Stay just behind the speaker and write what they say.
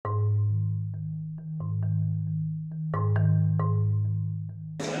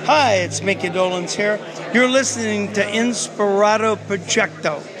Hi, it's Mickey Dolenz here. You're listening to Inspirato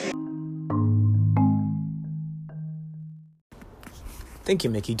Projecto. Thank you,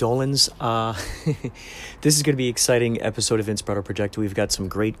 Mickey Dolenz. This is going to be an exciting episode of Inspirato Projecto. We've got some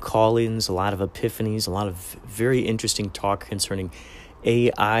great call-ins, a lot of epiphanies, a lot of very interesting talk concerning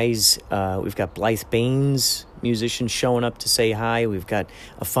AIs. We've got Blythe Baines, musician, showing up to say hi. We've got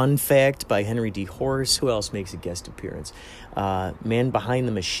a fun fact by Henry D. Horse. Who else makes a guest appearance? Man Behind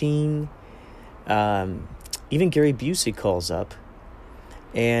the Machine. Even Gary Busey calls up.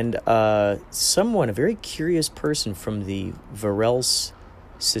 And someone, a very curious person from the Varels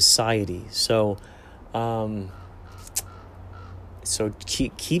Society. So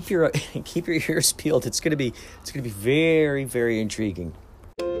keep your ears peeled. It's gonna be very, very intriguing.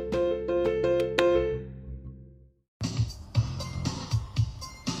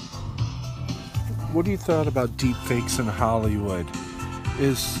 What do you thought about deep fakes in Hollywood?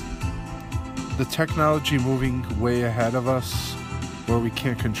 Is the technology moving way ahead of us where we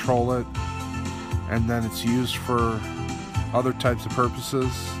can't control it, and then it's used for other types of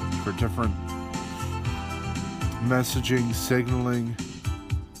purposes, for different messaging, signaling,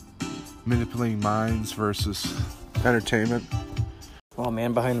 manipulating minds versus entertainment? Oh,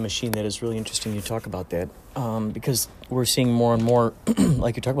 Man Behind the Machine, that is really interesting you talk about that, because we're seeing more and more,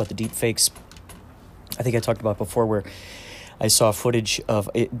 like you talk about the deep fakes. I think I talked about before where I saw footage of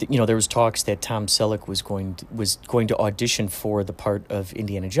it. There was talks that Tom Selleck was going to audition for the part of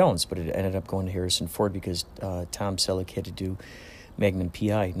Indiana Jones, but it ended up going to Harrison Ford because Tom Selleck had to do Magnum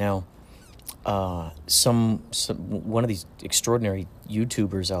PI. Now, one of these extraordinary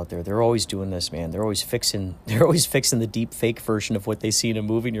YouTubers out there, they're always doing this, man. They're always fixing the deep fake version of what they see in a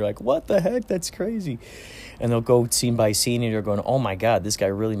movie, and you're like, what the heck? That's crazy. And they'll go scene by scene, and you're going, oh my God, this guy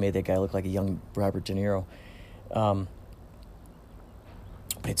really made that guy look like a young Robert De Niro.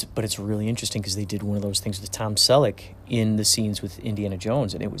 But it's really interesting because they did one of those things with Tom Selleck in the scenes with Indiana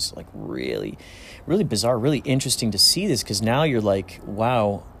Jones, and it was like really, really bizarre, really interesting to see this, because now you're like,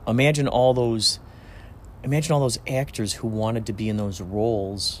 wow, imagine all those actors who wanted to be in those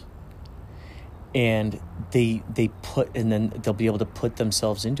roles, and then they'll be able to put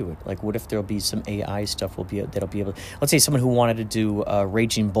themselves into it. Like, what if there'll be some AI stuff that'll be able to, let's say someone who wanted to do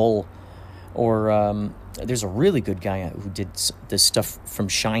Raging Bull, or there's a really good guy who did this stuff from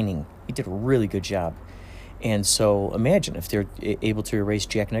Shining. He did a really good job. And so imagine if they're able to erase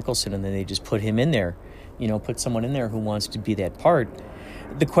Jack Nicholson and then they just put him in there, put someone in there who wants to be that part.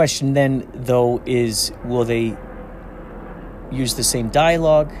 The question then, though, is will they use the same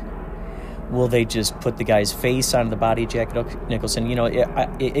dialogue? Will they just put the guy's face on the body of Jack Nicholson?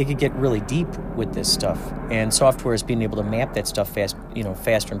 It could get really deep with this stuff. And software is being able to map that stuff faster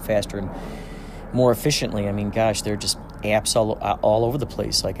and faster and more efficiently. I mean, gosh, there are just apps all over the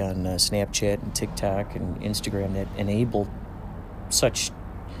place, like on Snapchat and TikTok and Instagram, that enable such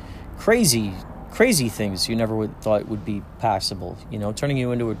crazy things you never thought would be possible. Turning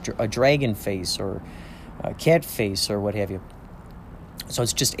you into a dragon face or a cat face or what have you. So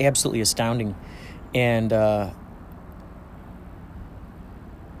it's just absolutely astounding. And gosh,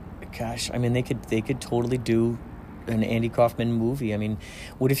 I mean, they could totally do an Andy Kaufman movie. I mean,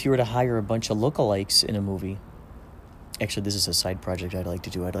 what if you were to hire a bunch of lookalikes in a movie? Actually, this is a side project I'd like to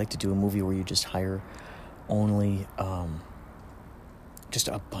do. I'd like to do a movie where you just hire only just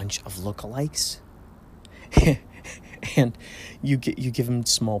a bunch of lookalikes, and you give them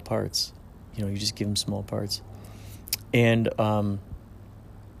small parts. You just give them small parts, and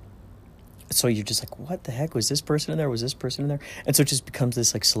so you're just like, what the heck? Was this person in there? Was this person in there? And so it just becomes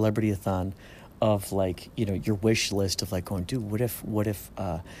this like celebrity-a-thon of like, your wish list of like going, dude, what if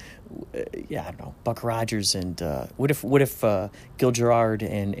I don't know, Buck Rogers and what if Gil Gerard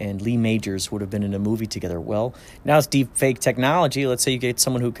and Lee Majors would have been in a movie together? Well, now it's deep fake technology. Let's say you get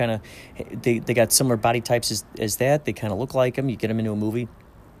someone who kind of they got similar body types as that. They kind of look like them. You get them into a movie,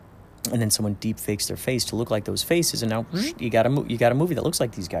 and then someone deep fakes their face to look like those faces, and now you got a movie that looks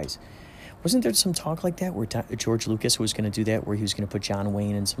like these guys. Wasn't there some talk like that where George Lucas was going to do that, where he was going to put John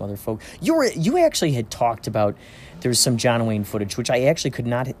Wayne and some other folk? You actually had talked about there was some John Wayne footage, which I actually could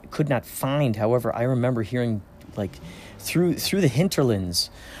not find. However, I remember hearing like through the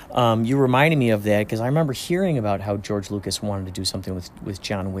hinterlands. You reminded me of that because I remember hearing about how George Lucas wanted to do something with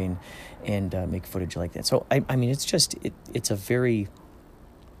John Wayne and make footage like that. So I mean, it's just it's a very,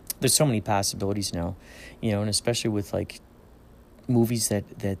 there's so many possibilities now, and especially with like movies that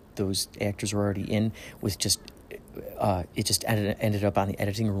those actors were already in, with just it just ended up on the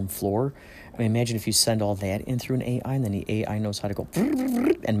editing room floor. I mean, imagine if you send all that in through an AI, and then the AI knows how to go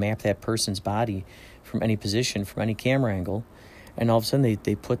and map that person's body from any position, from any camera angle, And all of a sudden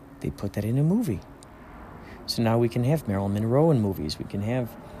they put that in a movie. So now we can have Marilyn Monroe in movies. We can have,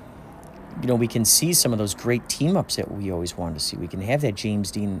 we can see some of those great team-ups that we always wanted to see. We can have that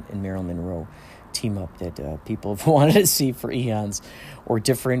James Dean and Marilyn Monroe team-up that people have wanted to see for eons, or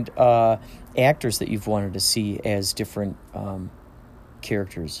different actors that you've wanted to see as different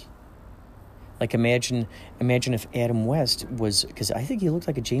characters. Like imagine if Adam West was, because I think he looked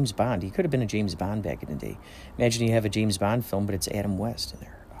like a James Bond. He could have been a James Bond back in the day. Imagine you have a James Bond film, but it's Adam West in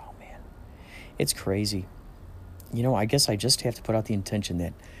there. Oh, man. It's crazy. I guess I just have to put out the intention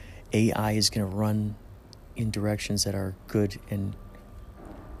that AI is going to run in directions that are good and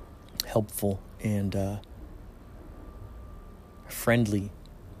helpful and friendly,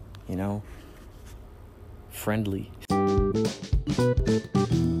 friendly.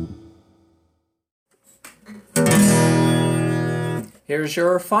 Here's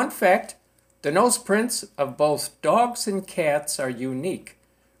your fun fact. The nose prints of both dogs and cats are unique,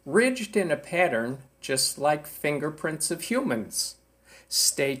 ridged in a pattern just like fingerprints of humans.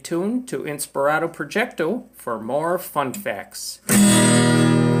 Stay tuned to Inspirato Projecto for more fun facts.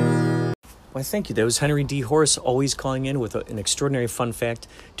 Why, thank you. That was Henry D. Horace, always calling in with an extraordinary fun fact.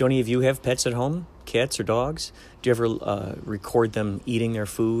 Do any of you have pets at home, cats or dogs? Do you ever record them eating their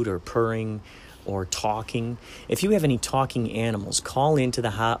food or purring or talking? If you have any talking animals, call into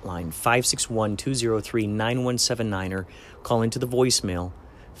the hotline, 561-203-9179, or call into the voicemail,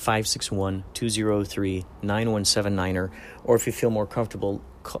 561-203-9179, or if you feel more comfortable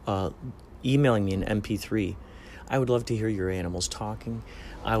emailing me an MP3. I would love to hear your animals talking.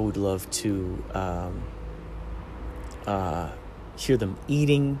 I would love to hear them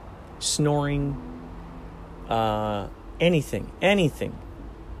eating, snoring, anything.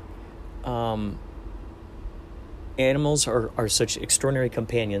 Animals are such extraordinary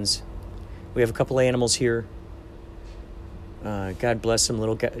companions. We have a couple animals here. God bless him.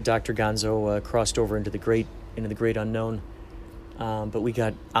 Little Dr. Gonzo crossed over into the great unknown. But we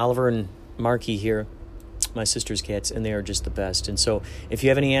got Oliver and Marky here, my sister's cats, and they are just the best. And so if you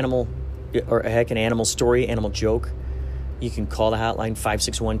have any animal, or an animal story, animal joke, you can call the hotline,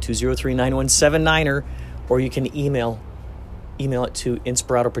 561-203-9179, or you can email it to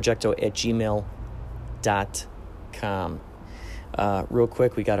inspiratoprojecto@gmail.com. Real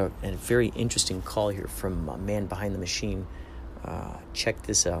quick, we got a very interesting call here from a man behind the machine. Check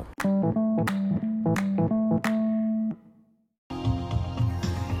this out.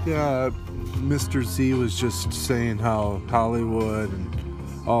 Yeah, Mr. Z was just saying how Hollywood and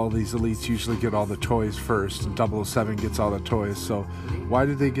all these elites usually get all the toys first, and 007 gets all the toys. So why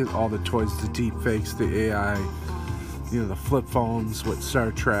did they get all the toys, the deep fakes, the AI, the flip phones with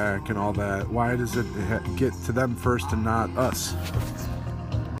Star Trek and all that? Why does it get to them first and not us?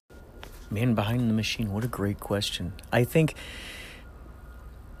 Man behind the machine, what a great question. I think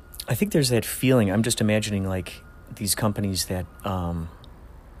there's that feeling. I'm just imagining like these companies that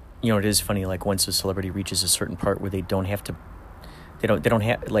it is funny, like once a celebrity reaches a certain part where they don't have,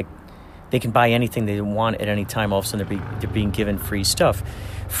 like, they can buy anything they want at any time. All of a sudden they're being given free stuff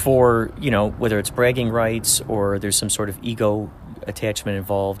for, whether it's bragging rights or there's some sort of ego attachment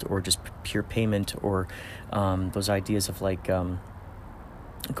involved, or just pure payment, or those ideas of like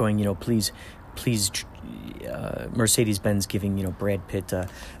going, please, Mercedes-Benz giving, Brad Pitt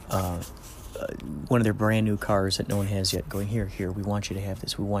one of their brand new cars that no one has yet, going, here, we want you to have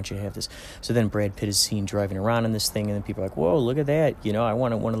this, So then Brad Pitt is seen driving around in this thing, and then people are like, whoa, look at that, I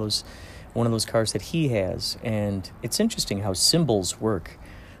want one of those cars that he has. And it's interesting how symbols work.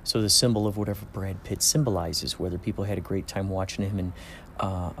 So the symbol of whatever Brad Pitt symbolizes, whether people had a great time watching him in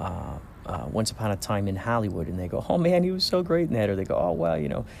Once Upon a Time in Hollywood, and they go, oh man, he was so great in that, or they go, oh wow, he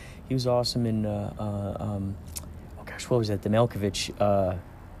was awesome in what was that, the Malkovich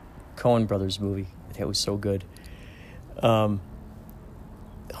Coen Brothers movie. That was so good. Burn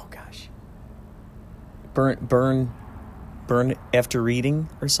after reading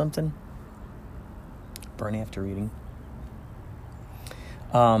or something. Burn after reading.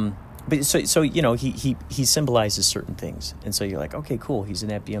 But so he symbolizes certain things, and so you're like, okay, cool. He's in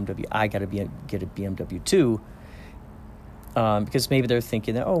that BMW. I got to get a BMW too. Because maybe they're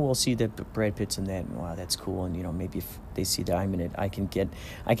thinking that, we'll see that Brad Pitt's in that, and wow, that's cool. And maybe if they see that I'm in it, I can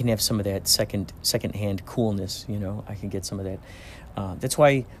have some of that second-hand coolness. I can get some of that. That's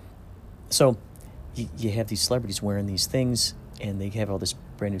why. So you have these celebrities wearing these things, and they have all this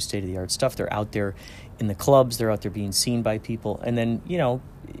brand new state-of-the-art stuff. They're out there in the clubs. They're out there being seen by people, and then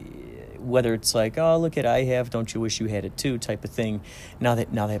whether it's like, oh, look at I have, don't you wish you had it too, type of thing. Now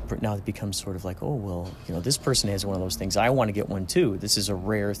that becomes sort of like, oh, well, this person has one of those things. I want to get one too. This is a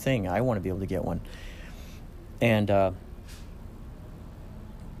rare thing. I want to be able to get one. And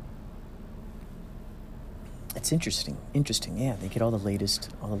It's interesting. Yeah, they get all the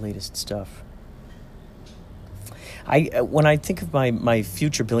latest stuff. When I think of my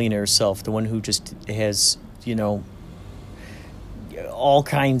future billionaire self, the one who just has, all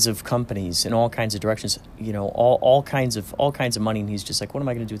kinds of companies in all kinds of directions, all kinds of money, and he's just like, what am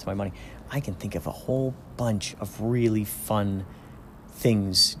I going to do with my money? I can think of a whole bunch of really fun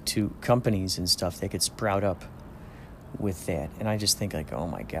things to companies and stuff that could sprout up with that. And I just think like, oh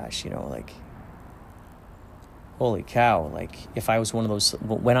my gosh, holy cow, like if I was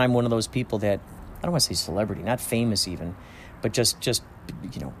when I'm one of those people that, I don't want to say celebrity, not famous even, but just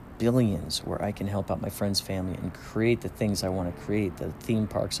billions, where I can help out my friends' family and create the things I want to create, the theme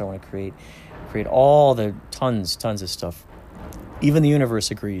parks I want to create all the tons of stuff. Even the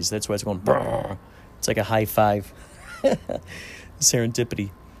universe agrees. That's why it's going brrr. It's like a high five. Serendipity.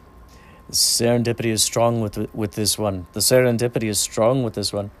 The serendipity is strong with this one. The serendipity is strong with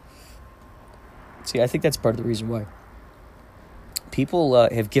this one. See, I think that's part of the reason why. People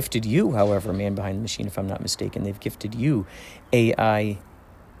have gifted you, however, Man Behind the Machine, if I'm not mistaken, they've gifted you AI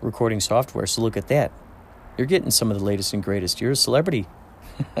recording software. So look at that. You're getting some of the latest and greatest. You're a celebrity.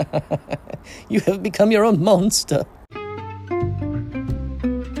 You have become your own monster.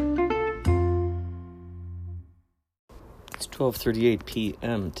 It's 12:38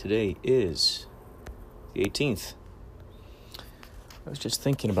 p.m. Today is the 18th. I was just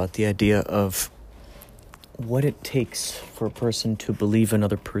thinking about the idea of what it takes for a person to believe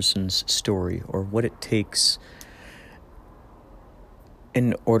another person's story, or what it takes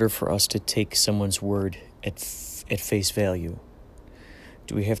in order for us to take someone's word at face value.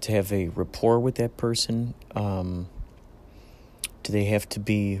 Do we have to have a rapport with that person? Do they have to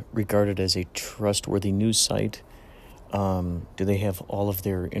be regarded as a trustworthy news site? Do they have all of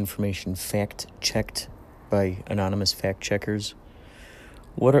their information fact-checked by anonymous fact-checkers?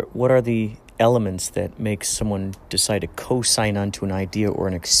 What are the elements that make someone decide to co-sign onto an idea or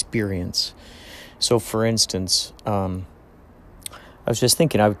an experience? So, for instance, I was just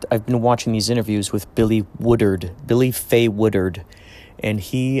thinking, I've been watching these interviews with Billy Fay Woodard, and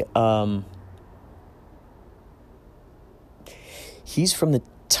he's from the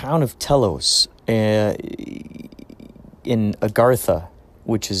town of Telos in Agartha,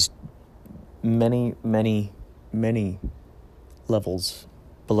 which is many, many, many levels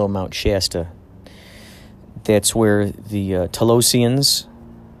below Mount Shasta. That's where the Telosians,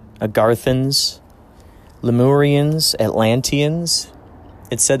 Agarthans, Lemurians, Atlanteans.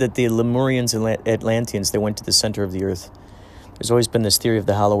 It's said that the Lemurians and Atlanteans, they went to the center of the earth. There's always been this theory of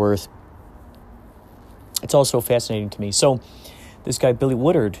the hollow earth. It's also fascinating to me. So this guy, Billy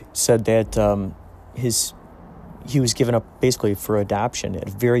Woodard, said that he was given up basically for adoption at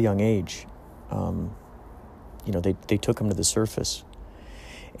a very young age. They took him to the surface.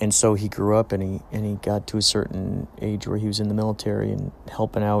 And so he grew up and he got to a certain age where he was in the military and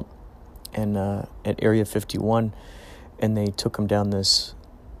helping out and at Area 51, and they took him down this,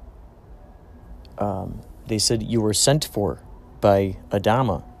 they said, you were sent for by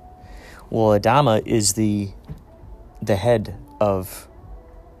Adama. Well, Adama is the head of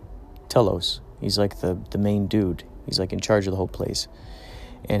Telos. He's like the main dude. He's like in charge of the whole place.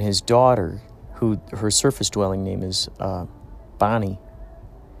 And his daughter, who her surface dwelling name is Bonnie.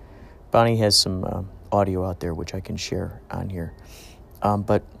 Bonnie has some audio out there which I can share on here.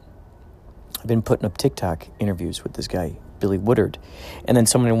 But I've been putting up TikTok interviews with this guy, Billy Woodard. And then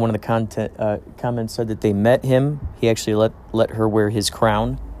someone in one of the comments said that they met him. He actually let her wear his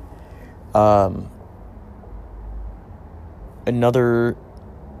crown. Another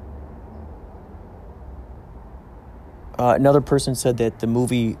person said that the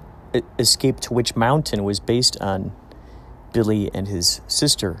movie Escape to Witch Mountain was based on Billy and his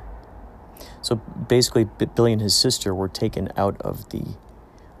sister. So basically, Billy and his sister were taken out of the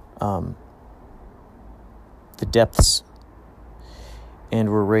depths and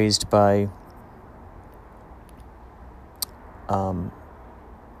were raised by a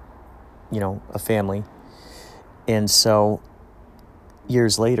family. And so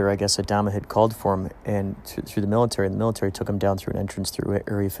years later, I guess Adama had called for him and through the military, and the military took him down through an entrance through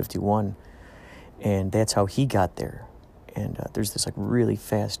Area 51. And that's how he got there. And there's this like really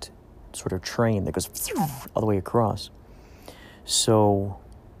fast sort of train that goes all the way across. So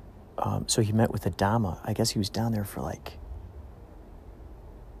he met with Adama. I guess he was down there for like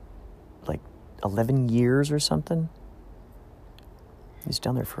 11 years or something. He's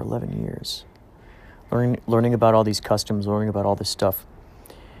down there for 11 years. Learning about all these customs, learning about all this stuff.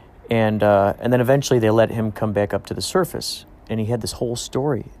 And then eventually they let him come back up to the surface. And he had this whole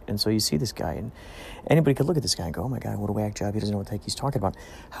story. And so you see this guy, and anybody could look at this guy and go, oh my God, what a whack job. He doesn't know what the heck he's talking about.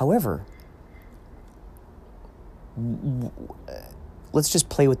 However, let's just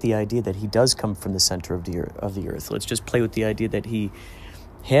play with the idea that he does come from the center of the earth. Let's just play with the idea that he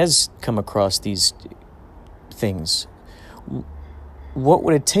has come across these things. What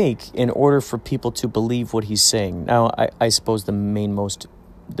would it take in order for people to believe what he's saying? Now, I suppose the most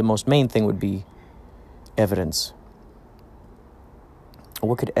main thing would be evidence.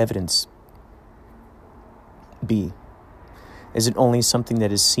 What could evidence be? Is it only something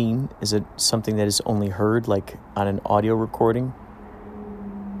that is seen? Is it something that is only heard, like on an audio recording?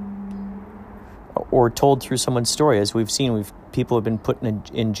 Or told through someone's story? As we've seen, people have been put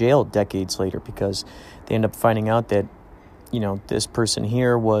in jail decades later because they end up finding out that, this person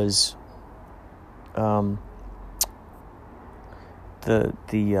here was what's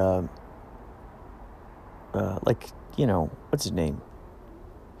his name?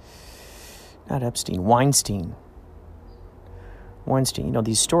 Not Epstein, Weinstein,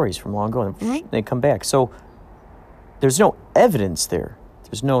 these stories from long ago, and they come back. So there's no evidence there.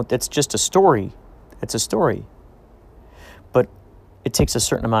 That's just a story. It's a story. But it takes a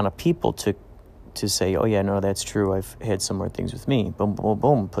certain amount of people to say, oh yeah, no, that's true. I've had similar things with me. Boom, boom,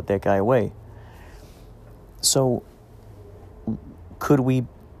 boom, put that guy away. So could we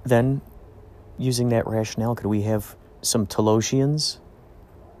then, using that rationale, could we have some Talosians?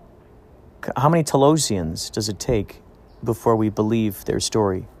 How many Talosians does it take before we believe their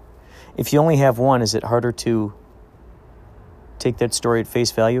story? If you only have one, is it harder to take that story at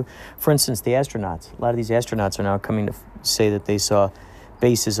face value? For instance, the astronauts. A lot of these astronauts are now coming to say that they saw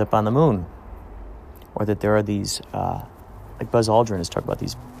bases up on the moon, or that there are these, like Buzz Aldrin has talked about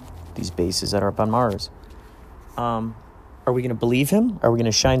these bases that are up on Mars. Are we going to believe him? Are we going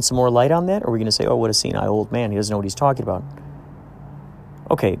to shine some more light on that? Or are we going to say, oh, what a senile old man, he doesn't know what he's talking about?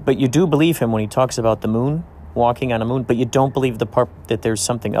 Okay, but you do believe him when he talks about the moon, walking on a moon, but you don't believe the part that there's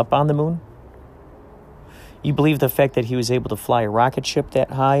something up on the moon? You believe the fact that he was able to fly a rocket ship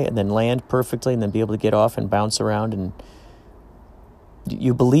that high and then land perfectly and then be able to get off and bounce around, and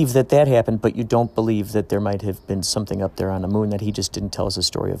you believe that happened, but you don't believe that there might have been something up there on the moon that he just didn't tell us a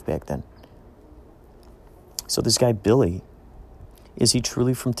story of back then. So this guy, Billy, is he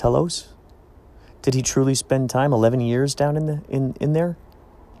truly from Telos? Did he truly spend time, 11 years down in there?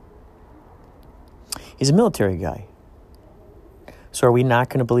 He's a military guy. So are we not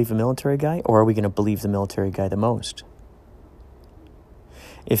going to believe a military guy, or are we going to believe the military guy the most?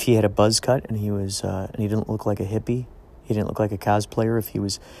 If he had a buzz cut and he didn't look like a hippie, he didn't look like a cosplayer, if he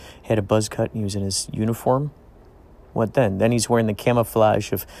had a buzz cut and he was in his uniform, what then? Then he's wearing the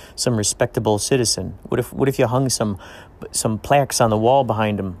camouflage of some respectable citizen. What if you hung some plaques on the wall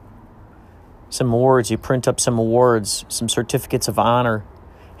behind him? Some awards, you print up some awards, some certificates of honor,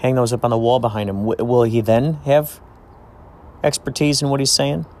 hang those up on the wall behind him. Will he then have expertise in what he's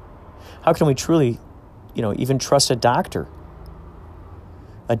saying? How can we truly, even trust a doctor?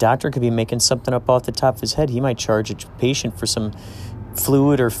 A doctor could be making something up off the top of his head. He might charge a patient for some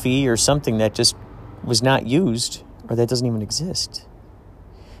fluid or fee or something that just was not used, or that doesn't even exist.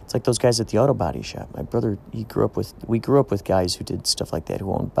 It's like those guys at the auto body shop. My brother, we grew up with guys who did stuff like that,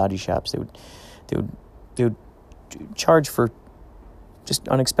 who owned body shops. They would charge for just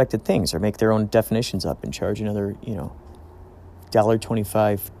unexpected things, or make their own definitions up and charge another,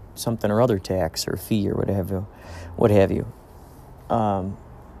 $1.25 something or other tax or fee or what have you.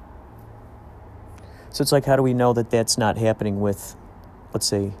 So it's like, how do we know that that's not happening with, let's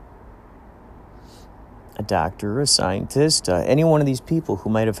say, a doctor, a scientist, any one of these people who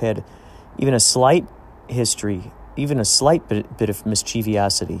might have had even a slight history, even a slight bit of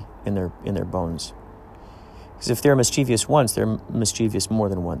mischievosity in their bones? Because if they're mischievous once, they're mischievous more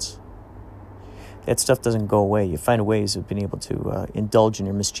than once. That stuff doesn't go away. You find ways of being able to indulge in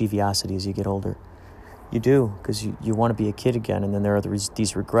your mischievosity as you get older. You do, because you want to be a kid again, and then there are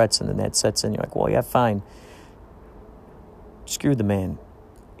these regrets, and then that sets in. You're like, well, yeah, fine. Screw the man,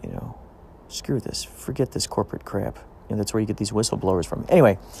 Screw this. Forget this corporate crap. That's where you get these whistleblowers from.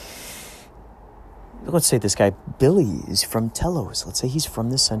 Anyway, let's say this guy, Billy, is from Telos. Let's say he's from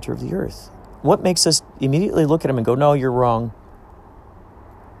the center of the earth. What makes us immediately look at him and go, no, you're wrong?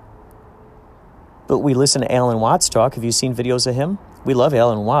 But we listen to Alan Watts talk. Have you seen videos of him? We love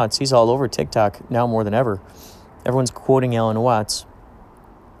Alan Watts. He's all over TikTok now more than ever. Everyone's quoting Alan Watts.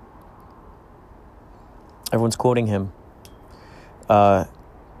 Everyone's quoting him. And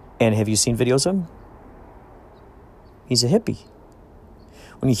have you seen videos of him? He's a hippie.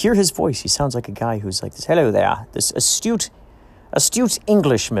 When you hear his voice, he sounds like a guy who's like this, hello there, this astute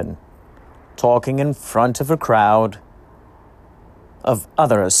Englishman talking in front of a crowd of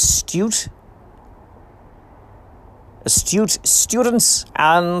other astute students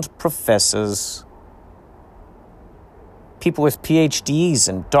and professors. people with PhDs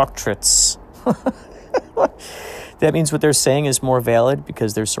and doctorates. That means what they're saying is more valid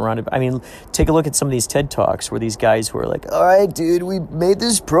because they're surrounded. I mean, take a look at some of these TED Talks where these guys who are like, all right, dude, we made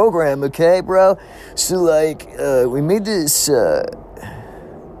this program, okay, bro? So, like, we made this, they're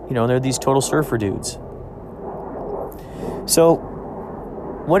these total surfer dudes. So,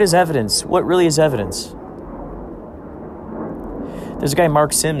 what is evidence? What really is evidence? There's a guy,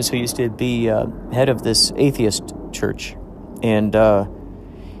 Mark Sims, who used to be head of this atheist church, and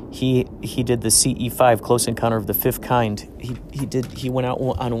he did the CE5, Close Encounter of the Fifth Kind. He went out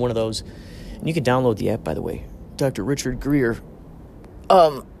on one of those, and you can download the app, by the way. Dr. Richard Greer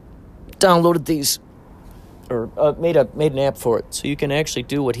downloaded these, or made an app for it, so you can actually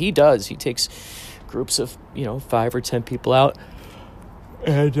do what he does. He takes groups of 5 or 10 people out,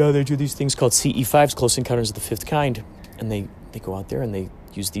 and they do these things called CE5s, Close Encounters of the Fifth Kind, and they go out there and they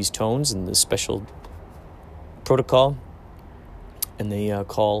use these tones and the special protocol, and they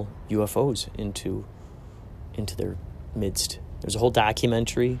call UFOs into their midst. There's a whole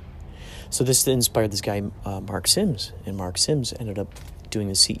documentary. So this inspired this guy, Mark Sims, and Mark Sims ended up doing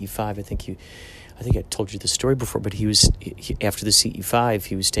the CE5. I think I told you the story before, but he after the CE5,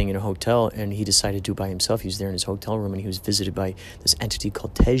 he was staying in a hotel, and he decided to do it by himself. He was there in his hotel room, and he was visited by this entity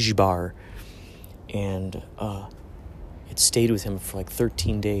called Tejbar, and it stayed with him for like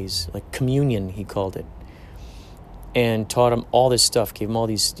 13 days, like communion, he called it, and taught him all this stuff, gave him all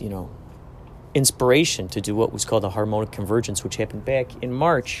these, inspiration to do what was called a harmonic convergence, which happened back in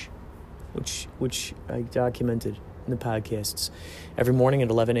March, which I documented in the podcasts. Every morning at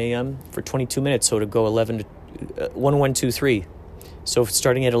 11 a.m. for 22 minutes, so to go 11 to 1, 1, 2, 3. So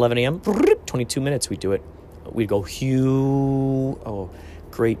starting at 11 a.m., 22 minutes we do it. We'd go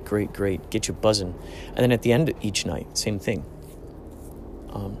great, get you buzzing. And then at the end of each night, same thing,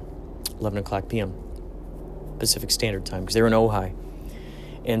 11 o'clock p.m. Pacific Standard Time, because they're in Ojai.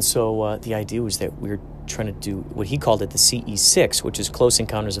 And so the idea was that we were trying to do what he called it the CE6, which is Close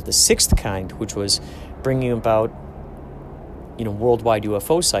Encounters of the Sixth Kind, which was bringing about worldwide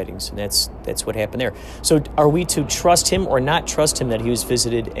UFO sightings, and that's what happened there. So are we to trust him or not trust him that he was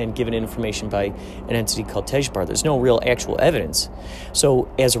visited and given information by an entity called Tejbar? There's no real actual evidence.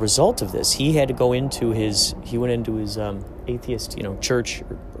 So as a result of this, he had to go into his atheist, church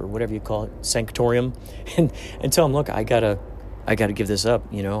or whatever you call it, sanctorium, and tell him, look, I gotta give this up.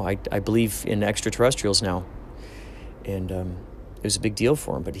 I believe in extraterrestrials now, and it was a big deal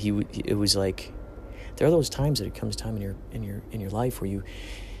for him. But it was like, there are those times that it comes time in your life where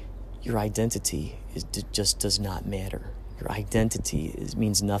your identity just does not matter. Your identity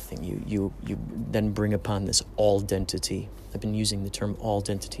means nothing. You then bring upon this all-identity. I've been using the term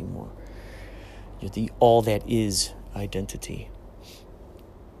all-identity more. You're the all that is identity.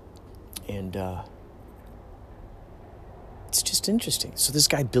 And it's just interesting. So this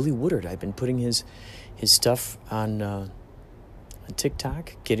guy, Billy Woodard, I've been putting his stuff on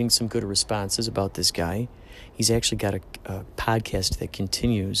TikTok, getting some good responses about this guy. He's actually got a podcast that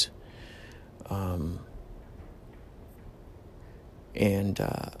continues. And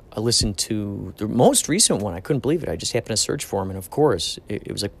I listened to the most recent one. I couldn't believe it. I just happened to search for him, and of course,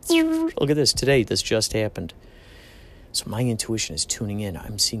 it was like, look at this, today, this just happened. So my intuition is tuning in.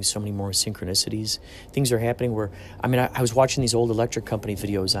 I'm seeing so many more synchronicities. Things are happening where, I was watching these old electric company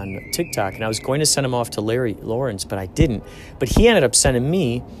videos on TikTok, and I was going to send them off to Larry Lawrence, but I didn't. But he ended up sending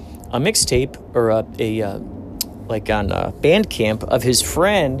me a mixtape or on Bandcamp of his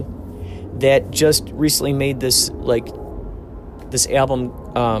friend that just recently made this album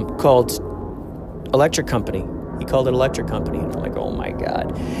called Electric Company. He called it Electric Company, and I'm like, oh my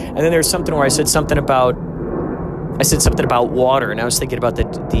God. And then there's something where I said something about water, and I was thinking about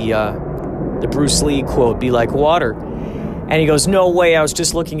the Bruce Lee quote, "Be like water." And he goes, "No way, I was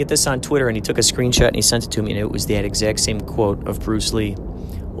just looking at this on Twitter," and he took a screenshot and he sent it to me, and it was that exact same quote of Bruce Lee.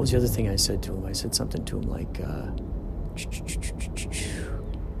 What was the other thing I said to him? I said something to him like,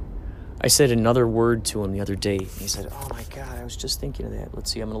 I said another word to him the other day, and he said, "Oh my God, I was just thinking of that."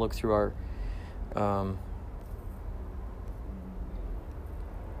 Let's see, I'm going to look through our...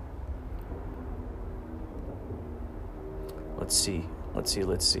 Let's see. It's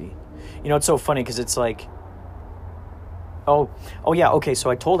so funny because it's like, oh yeah, okay, so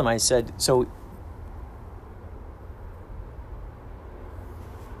I told him, I said,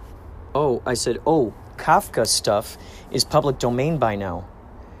 Kafka stuff is public domain by now,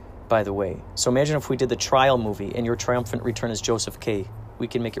 by the way. So imagine if we did the trial movie and your triumphant return as Joseph K. We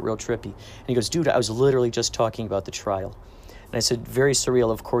can make it real trippy. And he goes, dude, I was literally just talking about the trial. And I said, very surreal,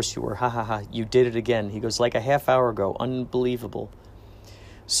 of course you were. Ha ha ha, you did it again. He goes, like a half hour ago. Unbelievable.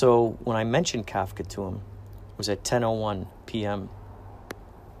 So when I mentioned Kafka to him, was at 10:01 p.m.,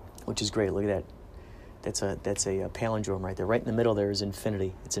 which is great. Look at that. That's a palindrome right there. Right in the middle there is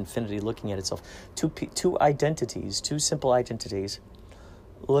infinity. It's infinity looking at itself. Two identities, two simple identities,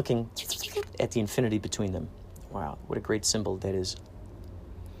 looking at the infinity between them. Wow, what a great symbol that is.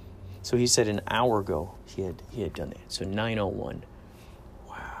 So he said an hour ago he had done that. So 9:01.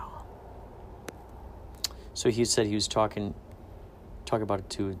 Wow. So he said he was talking about it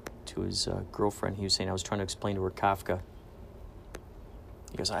to his girlfriend. He was saying, I was trying to explain to her Kafka.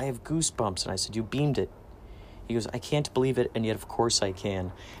 He goes, I have goosebumps. And I said, you beamed it. He goes, I can't believe it, and yet of course I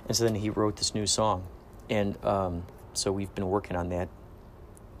can. And so then he wrote this new song. And so we've been working on that.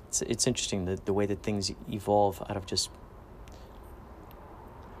 It's interesting the way that things evolve out of just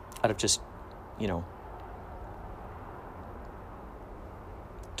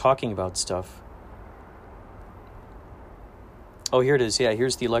talking about stuff. Oh, here it is. Yeah,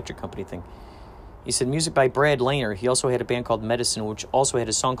 here's the electric company thing. He said, music by Brad Lehner. He also had a band called Medicine, which also had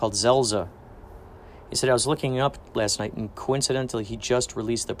a song called Zelza. He said, I was looking up last night, and coincidentally, he just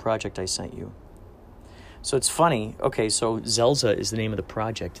released the project I sent you. So it's funny. Okay, so Zelza is the name of the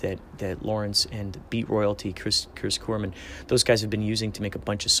project that Lawrence and Beat Royalty, Chris Corman, those guys have been using to make a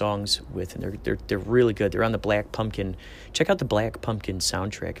bunch of songs with, and they're really good. They're on the Black Pumpkin. Check out the Black Pumpkin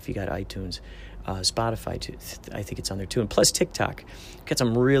soundtrack if you got iTunes. Spotify too. I think it's on there too, and plus TikTok. Got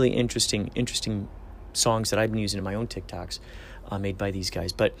some really interesting songs that I've been using in my own TikToks, made by these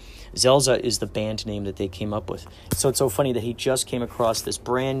guys. But Zelza is the band name that they came up with. So it's so funny that he just came across this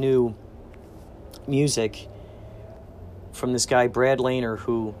brand new music from this guy Brad Lehner,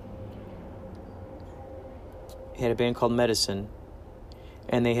 who had a band called Medicine,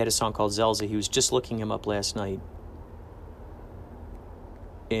 and they had a song called Zelza. He was just looking him up last night,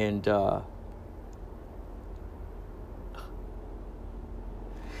 and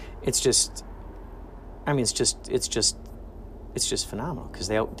it's just phenomenal, because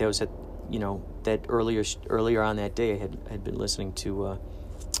that was at, that earlier on that day I had been listening to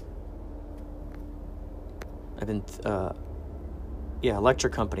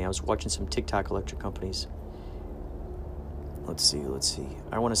Electric Company. I was watching some TikTok Electric Companies. Let's see.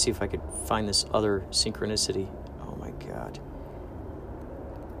 I want to see if I could find this other synchronicity. Oh my God.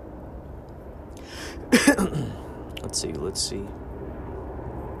 Let's see.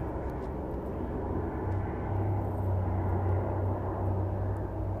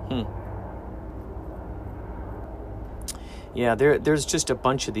 Yeah, there's just a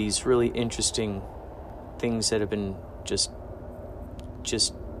bunch of these really interesting things that have been just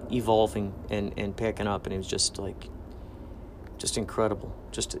evolving and packing up, and it was just incredible,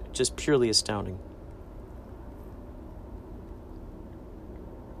 just purely astounding.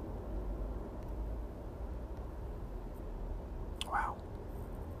 Wow.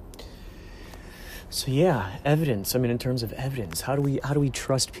 So yeah, evidence. I mean, in terms of evidence, how do we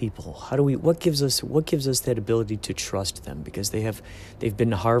trust people? What gives us that ability to trust them? Because they've been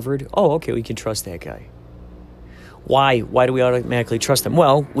to Harvard. Oh, okay, we can trust that guy. Why do we automatically trust them?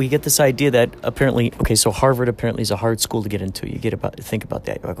 Well, we get this idea that apparently, okay, so Harvard apparently is a hard school to get into. Think about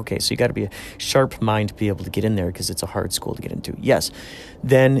that. You're like, okay, so you got to be a sharp mind to be able to get in there because it's a hard school to get into. Yes.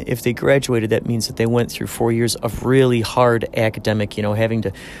 Then if they graduated, that means that they went through 4 years of really hard academic, having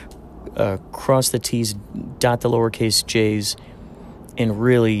to cross the T's, dot the lowercase j's, and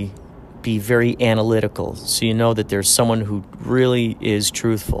really be very analytical. So you know that there's someone who really is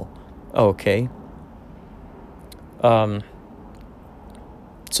truthful. Okay. So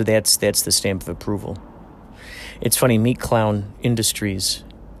that's the stamp of approval. It's funny, Meat Clown Industries,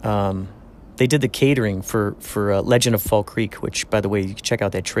 they did the catering for Legend of Fall Creek, which, by the way, you can check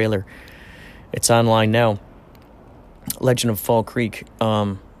out that trailer. It's online now. Legend of Fall Creek.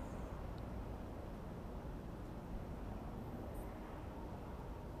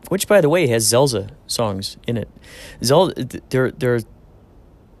 Which, by the way, has Zelza songs in it. There's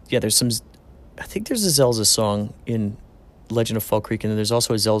some. I think there's a Zelza song in Legend of Fall Creek, and then there's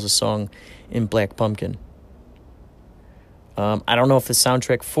also a Zelza song in Black Pumpkin. I don't know if the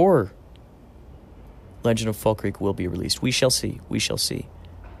soundtrack for Legend of Fall Creek will be released. We shall see. Check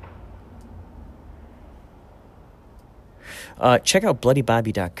out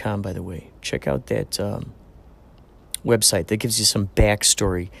BloodyBobby.com, by the way. Check out that website that gives you some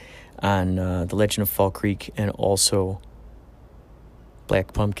backstory on the Legend of Fall Creek and also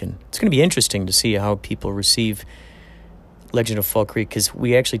Black Pumpkin. It's going to be interesting to see how people receive Legend of Fall Creek, because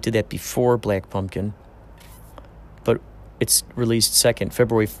we actually did that before Black Pumpkin, but it's released second,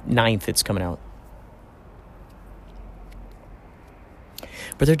 February 9th it's coming out.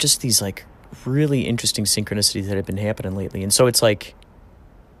 But they're just these really interesting synchronicities that have been happening lately. And so it's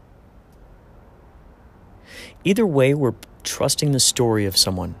Either way, we're trusting the story of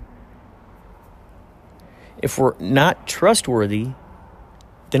someone. If we're not trustworthy,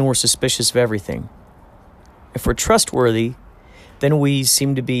 then we're suspicious of everything. If we're trustworthy, then we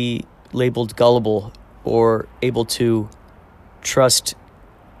seem to be labeled gullible or able to trust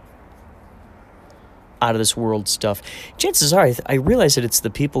out of this world stuff. Chances are, I realize that it's the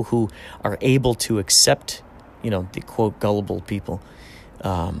people who are able to accept, the quote gullible people,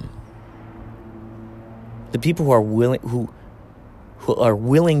 the people who are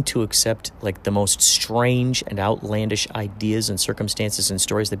willing to accept like the most strange and outlandish ideas and circumstances and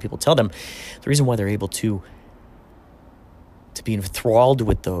stories that people tell them. The reason why they're able to be enthralled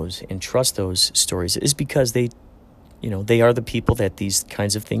with those and trust those stories is because they are the people that these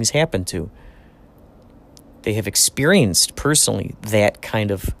kinds of things happen to. They have experienced personally that kind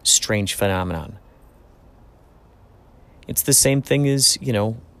of strange phenomenon. It's the same thing as,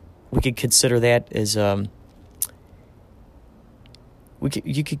 we could consider that as you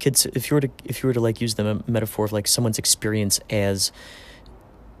could consider, if you were to like use the metaphor of like someone's experience as,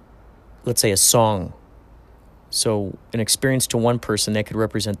 let's say, a song. So an experience to one person that could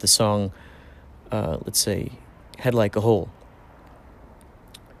represent the song, let's say, Head Like a Hole.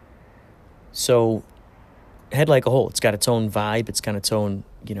 So Head Like a Hole, it's got its own vibe, it's got its own,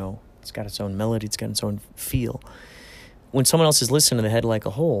 it's got its own melody, it's got its own feel. When someone else is listening to the Head Like a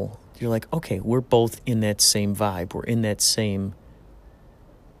Hole, you're like, okay, we're both in that same vibe. We're in that same,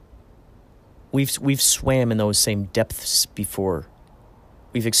 we've swam in those same depths before.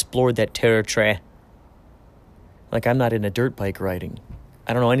 We've explored that territory. Like, I'm not into dirt bike riding.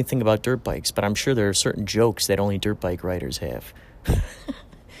 I don't know anything about dirt bikes, but I'm sure there are certain jokes that only dirt bike riders have.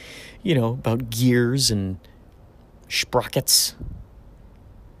 About gears and sprockets.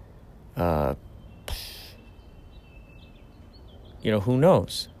 Who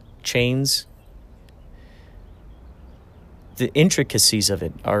knows? Chains. The intricacies of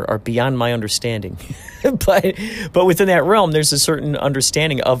it are beyond my understanding. but within that realm, there's a certain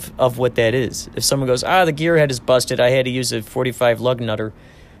understanding of what that is. If someone goes, the gear head is busted, I had to use a 45 lug nutter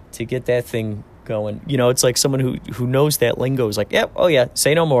to get that thing going. It's like someone who knows that lingo is like, yep, oh yeah,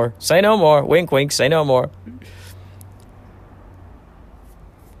 say no more, wink, wink, say no more.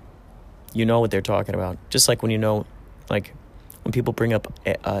 You know what they're talking about. Just like when when people bring up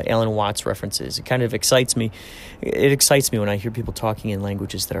Alan Watts references, it kind of excites me. It excites me when I hear people talking in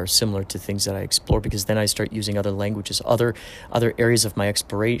languages that are similar to things that I explore, because then I start using other languages, other areas of my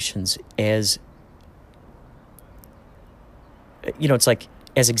explorations as, it's like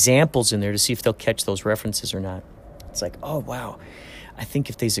as examples in there to see if they'll catch those references or not. It's like, oh, wow. I think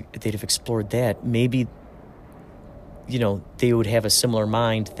if they'd have explored that, maybe, they would have a similar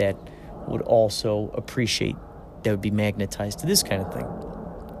mind that would also appreciate, that would be magnetized to this kind of thing.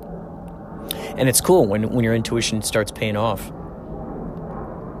 And it's cool when your intuition starts paying off.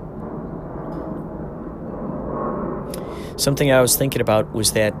 Something I was thinking about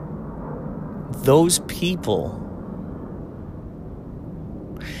was that those people,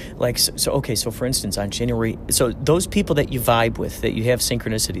 so for instance, on January, so those people that you vibe with, that you have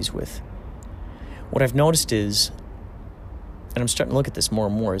synchronicities with, what I've noticed is, and I'm starting to look at this more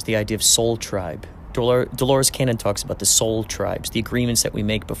and more, is the idea of soul tribe. Dolores Cannon talks about the soul tribes, the agreements that we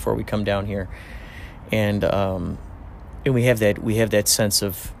make before we come down here, and we have that sense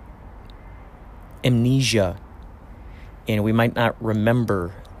of amnesia, and we might not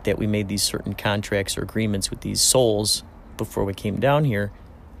remember that we made these certain contracts or agreements with these souls before we came down here,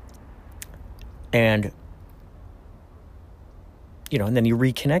 and and then you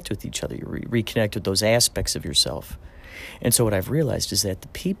reconnect with each other, you reconnect with those aspects of yourself. And so what I've realized is that the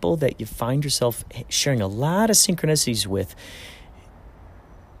people that you find yourself sharing a lot of synchronicities with,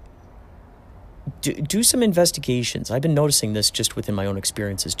 do some investigations. I've been noticing this just within my own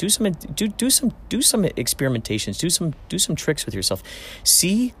experiences. Do some experimentations. Do some tricks with yourself.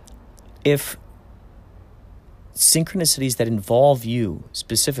 See if synchronicities that involve you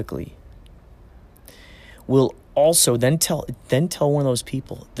specifically will also then tell one of those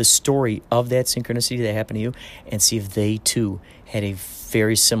people the story of that synchronicity that happened to you, and see if they too had a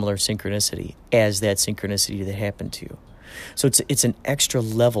very similar synchronicity as that synchronicity that happened to you. So it's an extra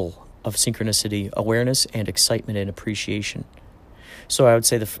level of synchronicity awareness and excitement and appreciation. So I would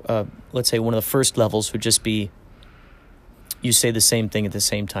say let's say one of the first levels would just be you say the same thing at the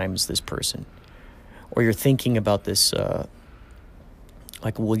same time as this person, or you're thinking about this.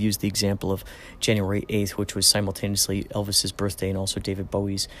 Like we'll use the example of January 8th, which was simultaneously Elvis's birthday and also David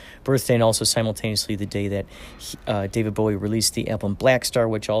Bowie's birthday, and also simultaneously the day that David Bowie released the album Black Star,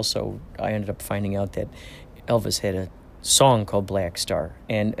 which also I ended up finding out that Elvis had a song called Black Star.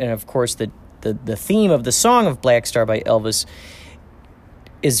 And of course, the the theme of the song of Black Star by Elvis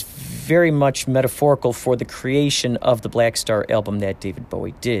is very much metaphorical for the creation of the Black Star album that David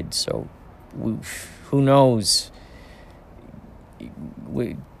Bowie did. So who knows?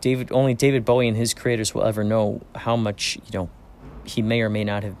 Only David Bowie and his creators will ever know how much, he may or may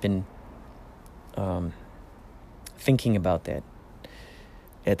not have been thinking about that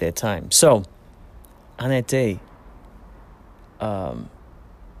at that time. So on that day,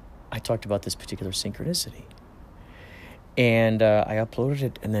 I talked about this particular synchronicity. And I uploaded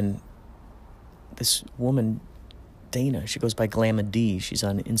it, and then this woman, Dana, she goes by Glamma D. She's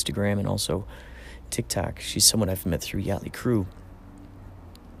on Instagram and also TikTok. She's someone I've met through Yachtly Crew.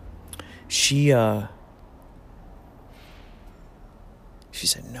 She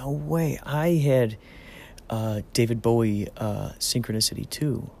said, no way, I had David Bowie synchronicity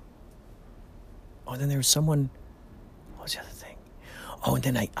too. Oh, and then there was someone, what was the other thing? Oh, and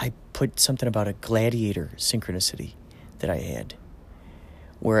then I put something about a Gladiator synchronicity that I had,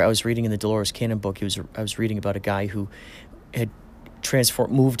 where I was reading in the Dolores Cannon book. I was reading about a guy who had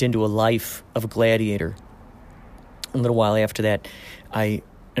moved into a life of a gladiator. A little while after that, I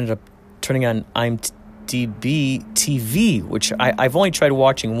ended up turning on IMDb TV, which I've only tried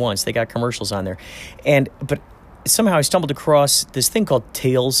watching once. They got commercials on there, but somehow I stumbled across this thing called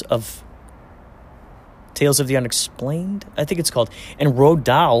Tales of the Unexplained, I think it's called. And Roald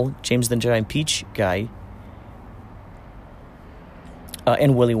Dahl, James the Giant Peach guy,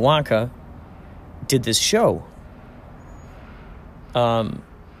 and Willy Wonka did this show.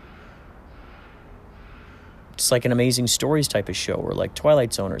 It's like an Amazing Stories type of show, or like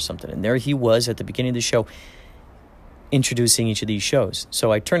Twilight Zone or something. And there he was at the beginning of the show introducing each of these shows.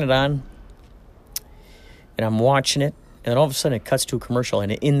 So I turn it on, and I'm watching it, and then all of a sudden it cuts to a commercial,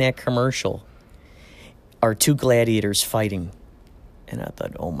 and in that commercial are two gladiators fighting. And I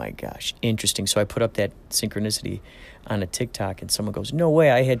thought, oh my gosh, interesting. So I put up that synchronicity on a TikTok, and someone goes, no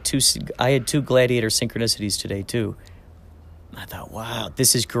way, I had two gladiator synchronicities today too. I thought, wow,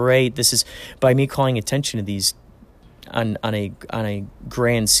 this is great. This is, by me calling attention to these on a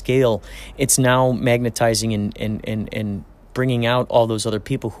grand scale, it's now magnetizing and bringing out all those other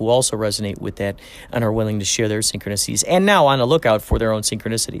people who also resonate with that and are willing to share their synchronicities, and now on the lookout for their own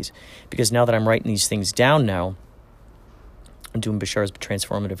synchronicities. Because now that I'm writing these things down now, I'm doing Bashar's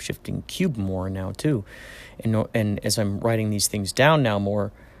Transformative Shifting Cube more now too. And as I'm writing these things down now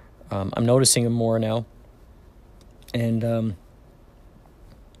more, I'm noticing them more now. And I'm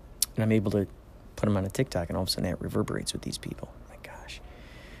able to put them on a TikTok, and all of a sudden that reverberates with these people. Oh my gosh.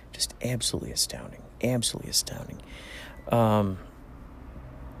 Just absolutely astounding. Absolutely astounding.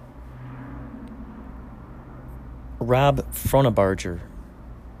 Rob Fronabarger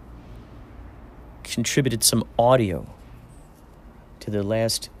contributed some audio to the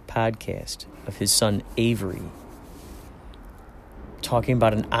last podcast of his son Avery, talking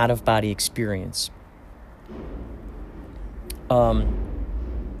about an out-of-body experience.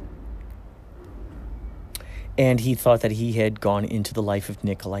 And he thought that he had gone into the life of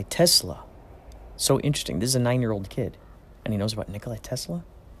Nikola Tesla. So interesting. This is a 9-year-old kid, and he knows about Nikola Tesla.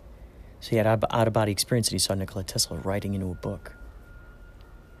 So he had an out-of-body experience, and he saw Nikola Tesla writing into a book.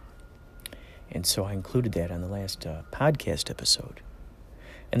 And so I included that on the last podcast episode.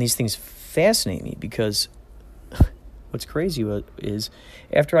 And these things fascinate me, because what's crazy is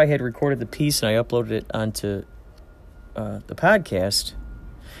after I had recorded the piece and I uploaded it onto the podcast,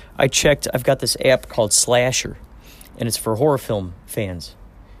 I checked. I've got this app called Slasher, and it's for horror film fans.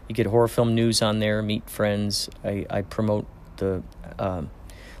 You get horror film news on there, meet friends. I promote the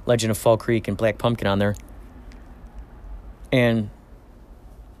Legend of Fall Creek and Black Pumpkin on there. And,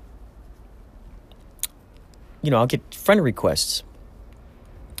 I'll get friend requests.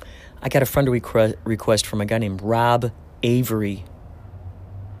 I got a friend request from a guy named Rob Avery.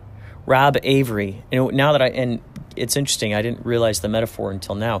 Rob Avery. Now that and it's interesting, I didn't realize the metaphor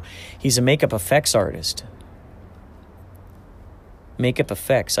until now. He's a makeup effects artist. Makeup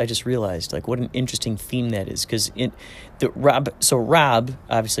effects. I just realized, what an interesting theme that is. Because Rob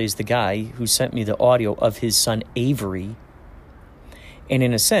obviously is the guy who sent me the audio of his son Avery. And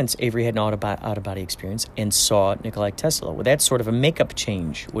in a sense, Avery had an out-of-body experience and saw Nikola Tesla. Well, that's sort of a makeup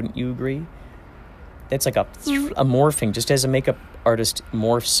change. Wouldn't you agree? That's like a morphing. Just as a makeup artist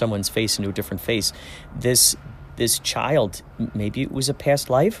morphs someone's face into a different face, this child, maybe it was a past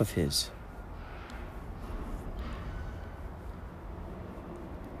life of his.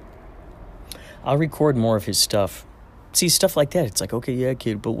 I'll record more of his stuff. See, stuff like that, it's like, okay, yeah,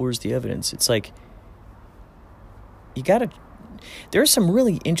 kid, but where's the evidence? It's like, there's some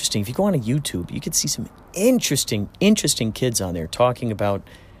really interesting, if you go on to YouTube, you could see some interesting kids on there talking about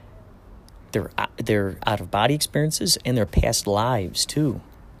their out-of-body experiences and their past lives, too.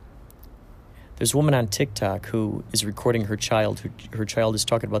 There's a woman on TikTok who is recording her child. Her child is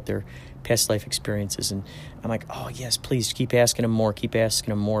talking about their past life experiences. And I'm like, oh, yes, please keep asking them more. Keep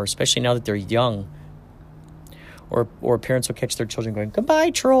asking them more, especially now that they're young. Or parents will catch their children going,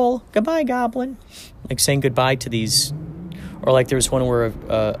 goodbye, troll. Goodbye, goblin. Like saying goodbye to these. Or like there was one where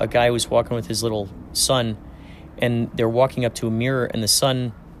a guy was walking with his little son, and they're walking up to a mirror, and the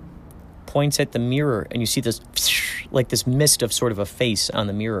son points at the mirror, and you see this, like this mist of sort of a face on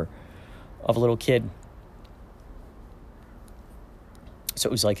the mirror of a little kid. So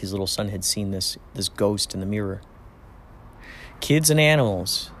it was like his little son had seen this ghost in the mirror. Kids and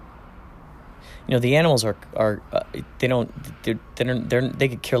animals. You know, the animals are they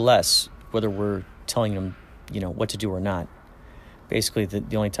could care less whether we're telling them, you know, what to do or not. Basically,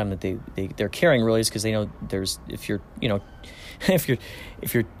 the only time that they're caring really is because they know if you're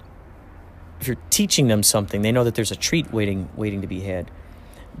teaching them something, they know that there's a treat waiting to be had.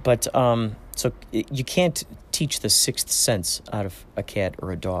 But so you can't teach the sixth sense out of a cat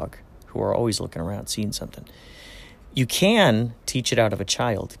or a dog who are always looking around, seeing something. You can teach it out of a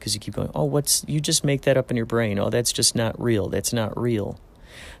child because you keep going, oh, you just make that up in your brain. Oh, that's just not real. That's not real.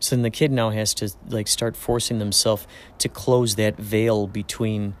 So then the kid now has to like start forcing themselves to close that veil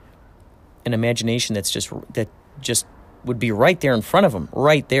between an imagination that just would be right there in front of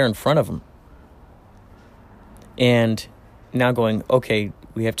them, and now going, okay,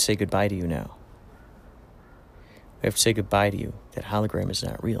 we have to say goodbye to you now. We have to say goodbye to you. That hologram is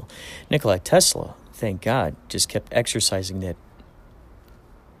not real. Nikola Tesla, thank God, just kept exercising that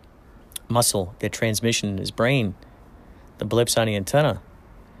muscle, that transmission in his brain, the blips on the antenna.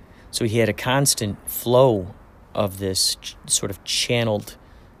 So he had a constant flow of this sort of channeled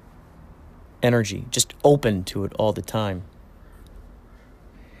energy, just open to it all the time.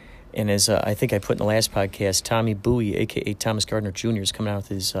 And as I think I put in the last podcast, Tommy Bowie, a.k.a. Thomas Gardner Jr., is coming out with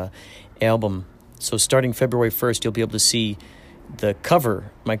his album. So starting February 1st, you'll be able to see the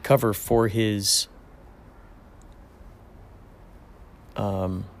cover, my cover for his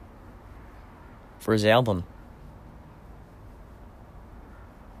album.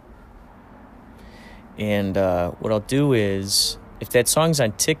 And what I'll do is, if that song's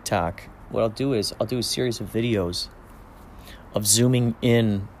on TikTok, what I'll do is I'll do a series of videos of zooming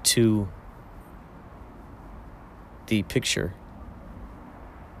in to the picture.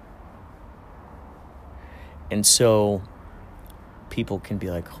 And so people can be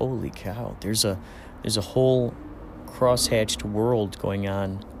like, holy cow, there's a whole cross-hatched world going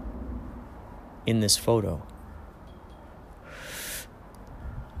on in this photo.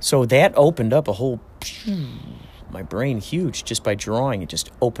 So that opened up a whole, my brain huge, just by drawing. It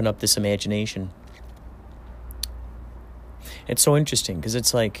just opened up this imagination. It's so interesting because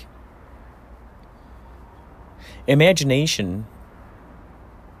it's like imagination,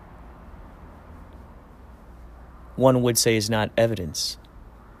 one would say, is not evidence.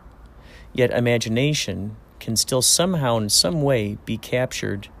 Yet imagination can still somehow in some way be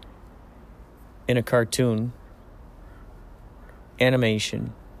captured in a cartoon,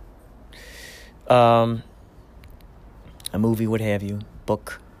 animation, a movie, what have you,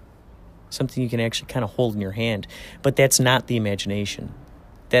 book, something you can actually kind of hold in your hand. But that's not the imagination.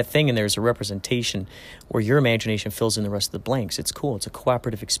 That thing in there is a representation where your imagination fills in the rest of the blanks. It's cool. It's a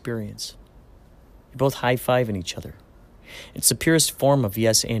cooperative experience. You're both high-fiving each other. It's the purest form of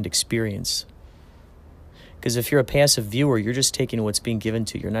yes and experience. Because if you're a passive viewer, you're just taking what's being given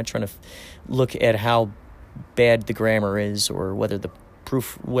to you. You're not trying to look at how bad the grammar is or whether the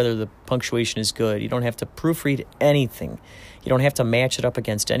punctuation is good. You don't have to proofread anything. You don't have to match it up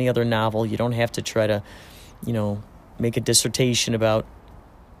against any other novel. You don't have to try to, make a dissertation about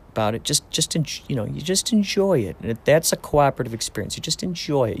it. You just enjoy it. And that's a cooperative experience. You just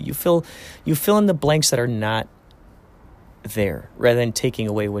enjoy it. You fill in the blanks that are not there rather than taking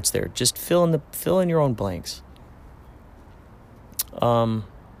away what's there. Just fill in your own blanks.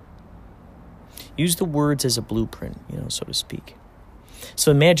 Use the words as a blueprint, so to speak. So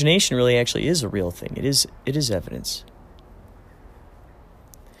imagination really actually is a real thing. It is evidence.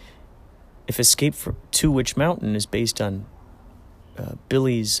 If Escape to Witch Mountain is based on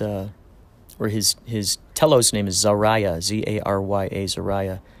Billy's, or his Telos name is Zarya, Zarya,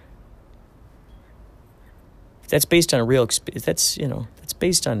 Zarya. That's based on a real. That's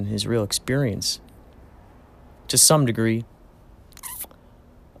based on his real experience. To some degree,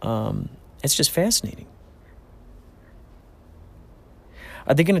 it's just fascinating.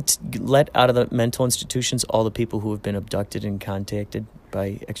 Are they going to let out of the mental institutions all the people who have been abducted and contacted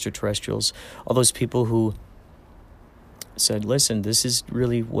by extraterrestrials? All those people who said, listen, this is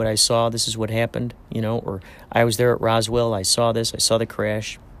really what I saw, this is what happened, or I was there at Roswell, I saw this, I saw the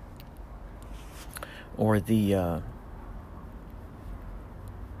crash, or the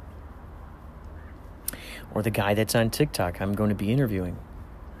guy that's on TikTok I'm going to be interviewing.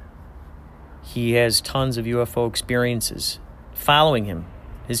 He has tons of UFO experiences following him.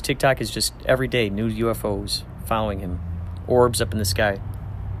 His TikTok is just every day new UFOs following him, orbs up in the sky.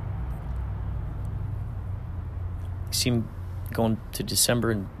 You see him going to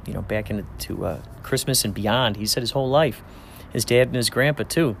December and back into Christmas and beyond. He said his whole life. His dad and his grandpa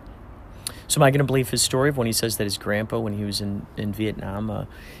too. So am I going to believe his story of when he says that his grandpa, when he was in Vietnam,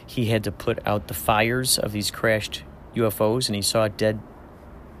 he had to put out the fires of these crashed UFOs and he saw dead,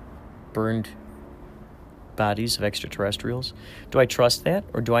 burned bodies of extraterrestrials? Do I trust that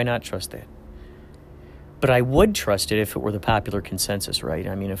or do I not trust that? But I would trust it if it were the popular consensus, right?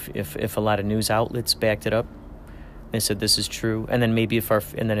 I mean, if a lot of news outlets backed it up, they said this is true, and then maybe if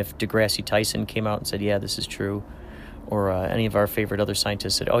Degrassi Tyson came out and said, yeah, this is true, or any of our favorite other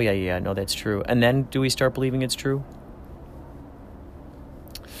scientists said, oh, yeah, no, that's true. And then do we start believing it's true?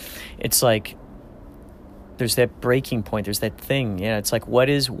 It's like there's that breaking point. There's that thing. Yeah, it's like what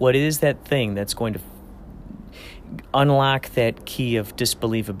is that thing that's going to unlock that key of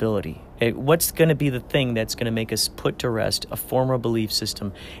disbelievability? What's going to be the thing that's going to make us put to rest a former belief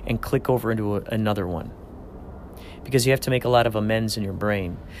system and click over into another one? Because you have to make a lot of amends in your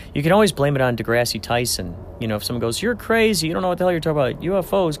brain. You can always blame it on Degrassi Tyson. If someone goes, you're crazy, you don't know what the hell you're talking about,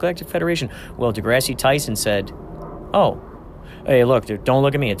 UFOs, Galactic Federation. Well, Degrassi Tyson said, oh, hey, look, dude, don't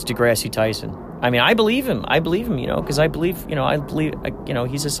look at me, it's Degrassi Tyson. I mean, I believe him, because I believe,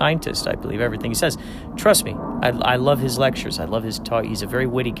 he's a scientist. I believe everything he says. Trust me, I love his lectures. I love his talk. He's a very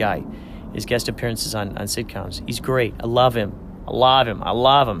witty guy. His guest appearances on sitcoms. He's great. I love him.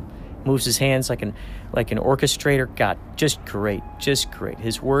 Moves his hands like an orchestrator. God, just great.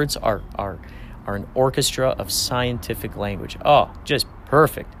 His words are an orchestra of scientific language. Oh, just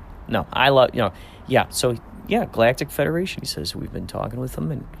perfect. No, I love, yeah. So, yeah, Galactic Federation, he says, we've been talking with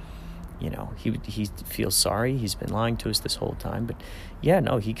him, and, he feels sorry. He's been lying to us this whole time. But, yeah,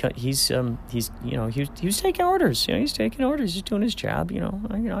 no, he was taking orders. He's taking orders. He's doing his job,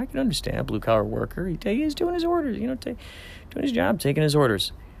 I can understand a blue-collar worker. He's doing his orders, doing his job, taking his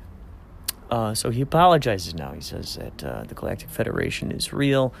orders. So he apologizes now. He says that the Galactic Federation is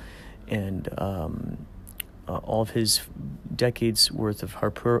real, and all of his decades worth of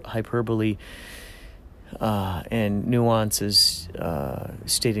hyperbole and nuances,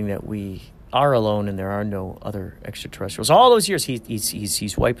 stating that we are alone and there are no other extraterrestrials. All those years,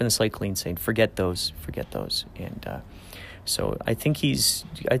 he's wiping the slate clean, saying, "Forget those," and. So I think he's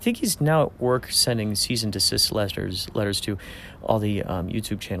now at work sending cease and desist letters to all the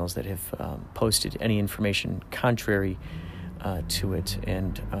YouTube channels that have posted any information contrary to it,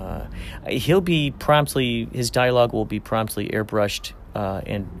 and his dialogue will be promptly airbrushed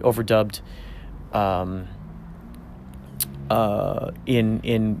and overdubbed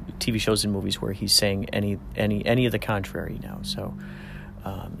in TV shows and movies where he's saying any of the contrary now. So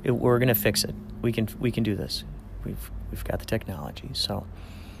we're gonna fix it. We can do this. We've got the technology. So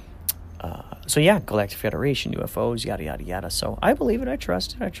yeah, Galactic Federation, UFOs, yada, yada, yada. So I believe it. I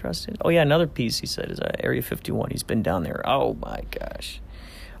trust it. Oh, yeah, another piece he said is Area 51. He's been down there. Oh, my gosh.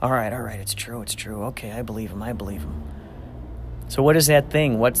 All right. It's true. Okay, I believe him. So what is that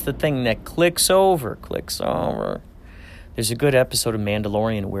thing? What's the thing that clicks over? There's a good episode of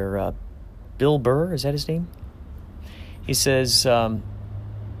Mandalorian where Bill Burr, is that his name? He says...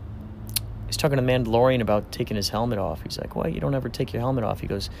 he's talking to Mandalorian about taking his helmet off. He's like, well, you don't ever take your helmet off. He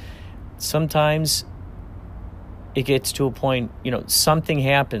goes, sometimes it gets to a point, something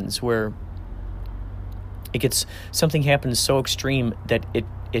happens where something happens so extreme that it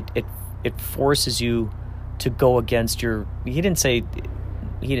forces you to go against your, he didn't say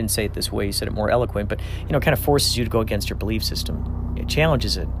it this way, he said it more eloquent, but, kind of forces you to go against your belief system. It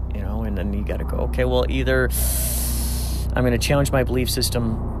challenges it, and then you got to go, okay, well, either I'm going to challenge my belief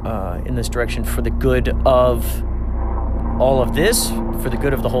system in this direction for the good of all of this, for the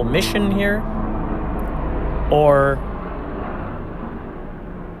good of the whole mission here, or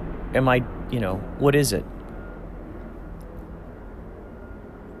am I, what is it?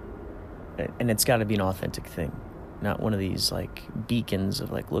 And it's got to be an authentic thing, not one of these like beacons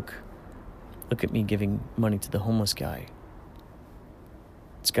of like, look at me giving money to the homeless guy.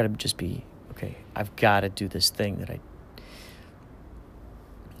 It's got to just be, okay, I've got to do this thing that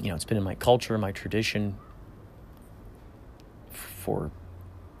it's been in my culture, my tradition for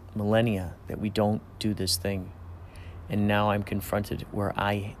millennia that we don't do this thing. And now I'm confronted where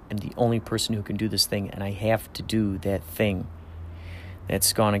I am the only person who can do this thing, and I have to do that thing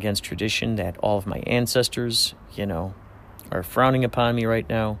that's gone against tradition, that all of my ancestors, are frowning upon me right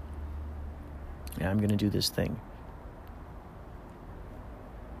now. And I'm going to do this thing.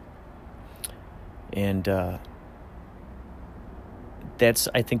 And I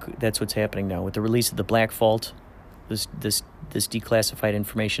think that's what's happening now with the release of the Black Vault, this declassified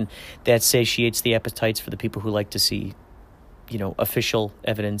information that satiates the appetites for the people who like to see, official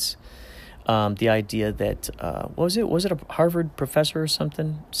evidence. The idea that was it a Harvard professor or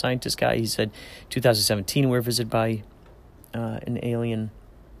something, scientist guy? He said 2017 we were visited by an alien.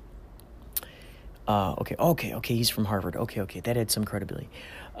 Okay, he's from Harvard. Okay, that had some credibility.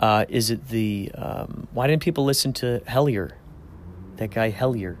 Is it the why didn't people listen to Hellier, that guy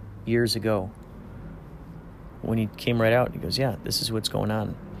Hellier, years ago, when he came right out and he goes, yeah, this is what's going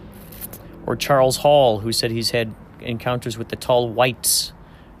on? Or Charles Hall, who said he's had encounters with the tall whites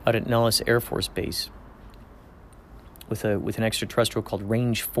out at Nellis Air Force Base with an extraterrestrial called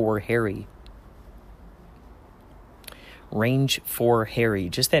Range 4 Harry. Range 4 Harry.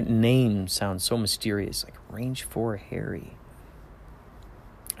 Just that name sounds so mysterious, like Range 4 Harry.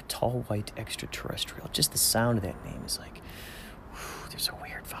 A tall white extraterrestrial. Just the sound of that name is like, whew, there's a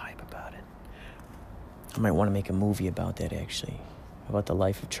weird vibe about it. I might want to make a movie about that, actually. About the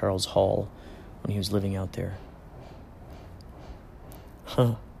life of Charles Hall when he was living out there.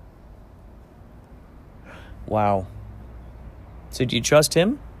 Huh. Wow. So do you trust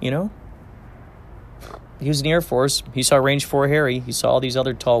him, He was in the Air Force. He saw Range 4 Harry. He saw all these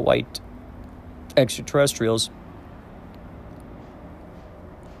other tall white extraterrestrials.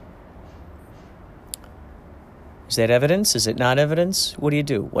 Is that evidence? Is it not evidence? What do you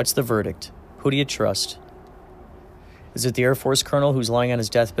do? What's the verdict? Who do you trust? Is it the Air Force colonel who's lying on his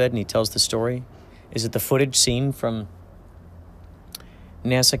deathbed and he tells the story? Is it the footage seen from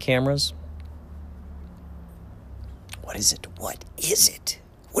NASA cameras? What is it? What is it?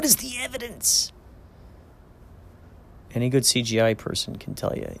 What is the evidence? Any good CGI person can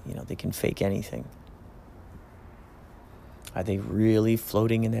tell you, they can fake anything. Are they really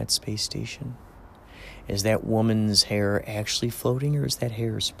floating in that space station? Is that woman's hair actually floating, or is that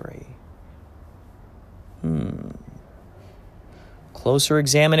hairspray? Closer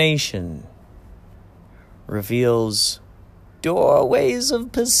examination reveals doorways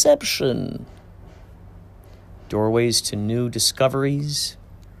of perception. Doorways to new discoveries,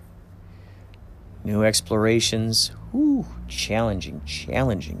 new explorations. Ooh, challenging.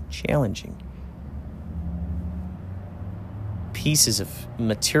 Pieces of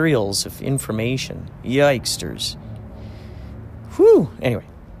materials of information. Yikesters. Whew. Anyway,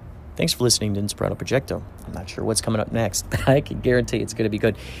 thanks for listening to Inspirato Projecto. I'm not sure what's coming up next, but I can guarantee it's going to be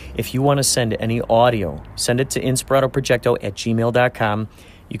good. If you want to send any audio, send it to inspiratoprojecto@gmail.com.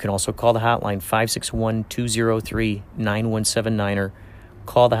 You can also call the hotline, 561-203-9179, or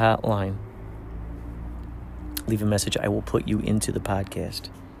call the hotline. Leave a message. I will put you into the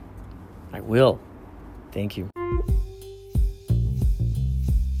podcast. I will. Thank you.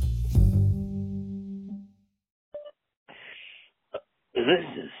 This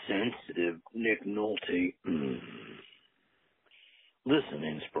is sensitive Nick Nolte. Listen,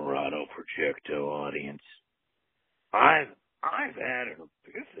 Inspirato Projecto audience. I've had an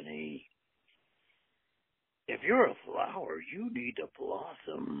epiphany. If you're a flower, you need to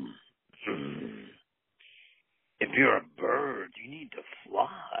blossom. If you're a bird, you need to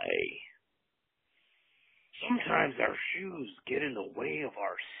fly. Sometimes our shoes get in the way of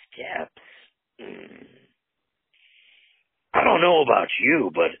our steps. I don't know about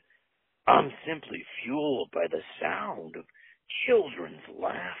you, but I'm simply fueled by the sound of children's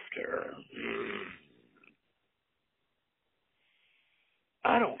laughter.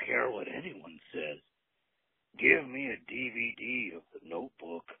 I don't care what anyone says. Give me a DVD of The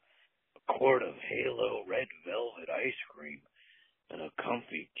Notebook, a quart of Halo red velvet ice cream, and a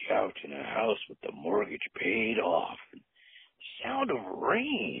comfy couch in a house with the mortgage paid off, and the sound of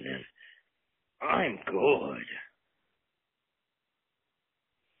rain, and I'm good.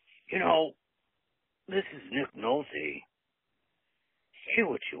 This is Nick Nolte. Say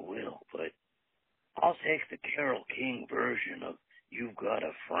what you will, but I'll take the Carole King version of You've Got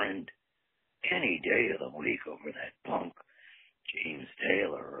a Friend any day of the week over that punk James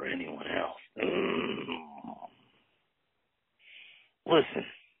Taylor or anyone else. Listen,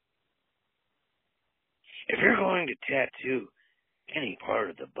 if you're going to tattoo any part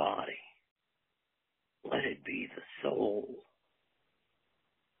of the body, let it be the soul.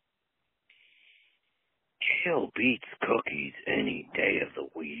 Kale beats cookies any day of the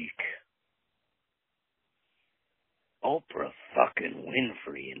week. Oprah fucking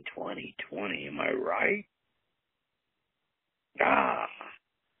Winfrey in 2020, am I right?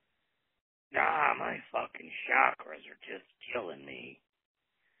 My fucking chakras are just killing me.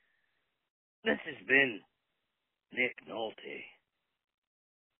 This has been Nick Nolte.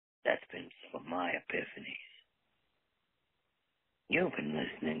 That's been some of my epiphanies. You've been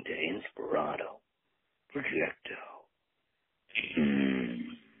listening to Inspirato Projecto.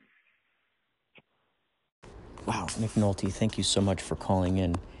 Wow, Nick Nolte, thank you so much for calling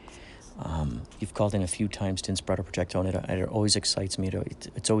in. You've called in a few times to Inspirato Projecto, and it always excites me.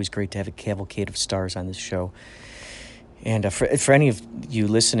 It's always great to have a cavalcade of stars on this show. And for any of you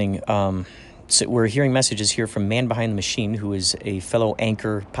listening, so we're hearing messages here from Man Behind the Machine, who is a fellow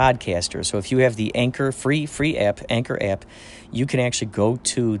Anchor podcaster. So if you have the Anchor free app, Anchor app, you can actually go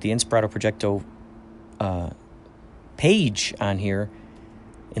to the Inspirato Projecto page on here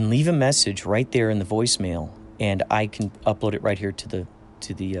and leave a message right there in the voicemail, and I can upload it right here to the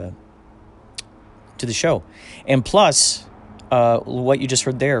show. And plus, what you just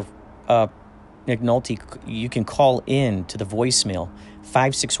heard there, Nick Nolte, you can call in to the voicemail,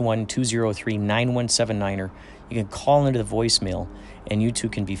 561-203-9179. You can call into the voicemail, and you too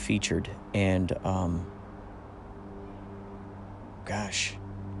can be featured. And, gosh.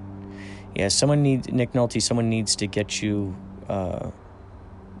 Yeah, Nick Nolte, someone needs to get you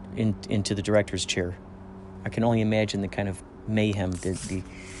into the director's chair. I can only imagine the kind of mayhem, the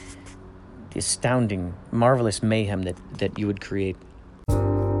astounding, marvelous mayhem that you would create.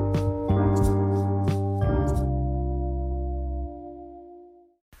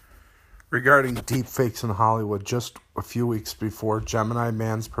 Regarding deepfakes in Hollywood, just a few weeks before Gemini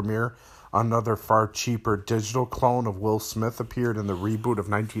Man's premiere, another far cheaper digital clone of Will Smith appeared in the reboot of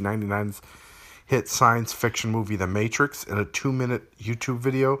 1999's hit science fiction movie The Matrix. In a 2-minute YouTube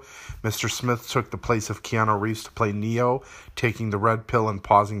video, Mr. Smith took the place of Keanu Reeves to play Neo, taking the red pill and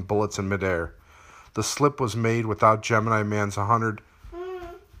pausing bullets in midair. The slip was made without Gemini Man's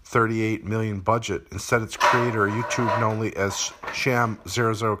 $138 million budget. Instead, its creator, YouTube known as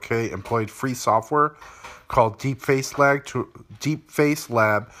Sham00K, employed free software called Deepface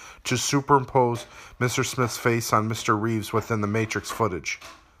Lab to superimpose Mr. Smith's face on Mr. Reeves within the Matrix footage.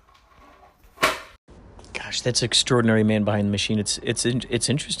 Gosh, that's extraordinary, Man Behind the Machine. It's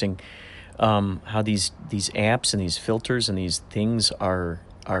interesting how these apps and these filters and these things are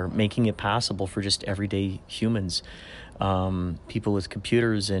making it possible for just everyday humans, people with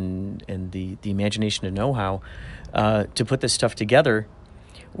computers and the imagination and know-how to put this stuff together,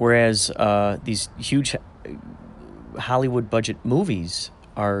 whereas these huge Hollywood budget movies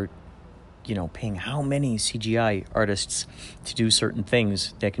are, paying how many CGI artists to do certain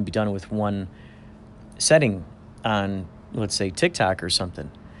things that can be done with one setting on, let's say, TikTok or something.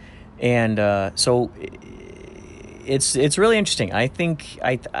 And so it's really interesting. I think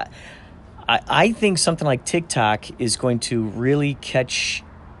I think something like TikTok is going to really catch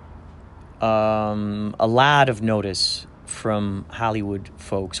a lot of notice from Hollywood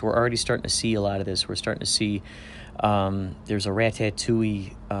folks. We're already starting to see a lot of this. We're starting to see there's a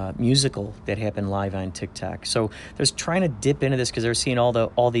Ratatouille musical that happened live on TikTok. So they're trying to dip into this because they're seeing all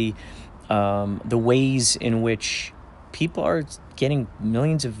the ways in which people are getting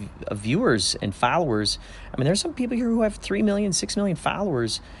millions of viewers and followers. I mean, there's some people here who have 3 million, 6 million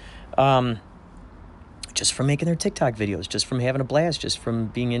followers just from making their TikTok videos, just from having a blast, just from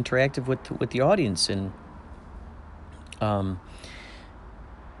being interactive with the audience. And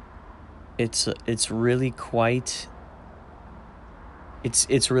it's really quite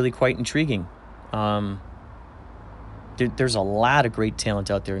intriguing. There's a lot of great talent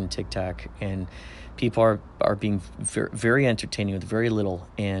out there in TikTok, and people are being very entertaining with very little.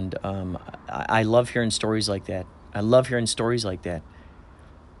 And I love hearing stories like that.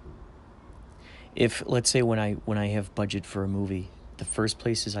 If, let's say, when I have budget for a movie, the first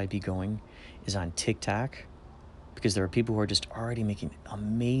places I'd be going is on TikTok, because there are people who are just already making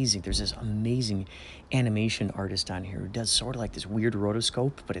amazing. There's this amazing animation artist on here who does sort of like this weird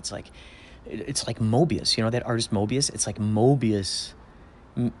rotoscope, but it's like Mobius. You know that artist Mobius? It's like Mobius,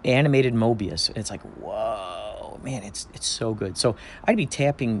 animated Mobius. And it's like, whoa, man, it's so good. So I'd be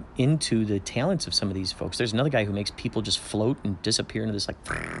tapping into the talents of some of these folks. There's another guy who makes people just float and disappear into this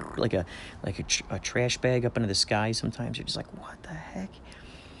like a trash bag up into the sky. Sometimes you're just like, what the heck?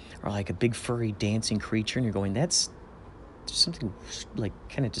 Or like a big furry dancing creature, and you're going, there's something like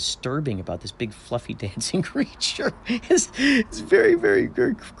kind of disturbing about this big fluffy dancing creature. It's very, very,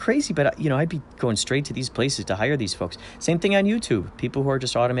 very crazy. But I'd be going straight to these places to hire these folks. Same thing on YouTube. People who are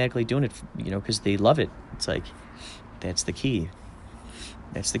just automatically doing it, because they love it. It's like, that's the key.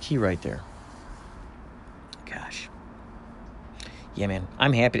 That's the key right there. Gosh. Yeah, man,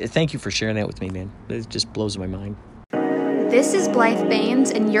 I'm happy. Thank you for sharing that with me, man. It just blows my mind. This is Blythe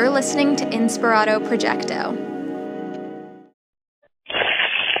Baines, and you're listening to Inspirato Projecto.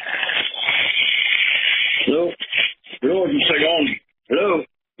 Hello? Hello, is this thing on? Hello?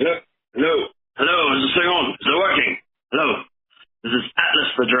 Hello? Hello? Hello, is this thing on? Is it working? Hello? This is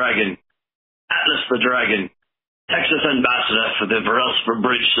Atlas the Dragon. Atlas the Dragon, Texas Ambassador for the Verelsper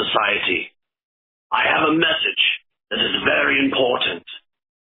Bridge Society. I have a message that is very important.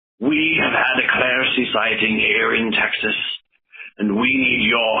 We have had a Clarity sighting here in Texas, and we need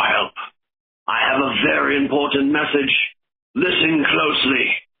your help. I have a very important message. Listen closely,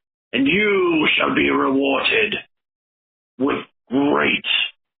 and you shall be rewarded with great,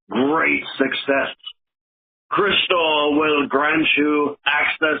 great success. Crystal will grant you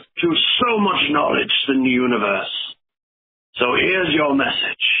access to so much knowledge in the universe. So here's your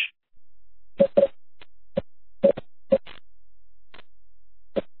message.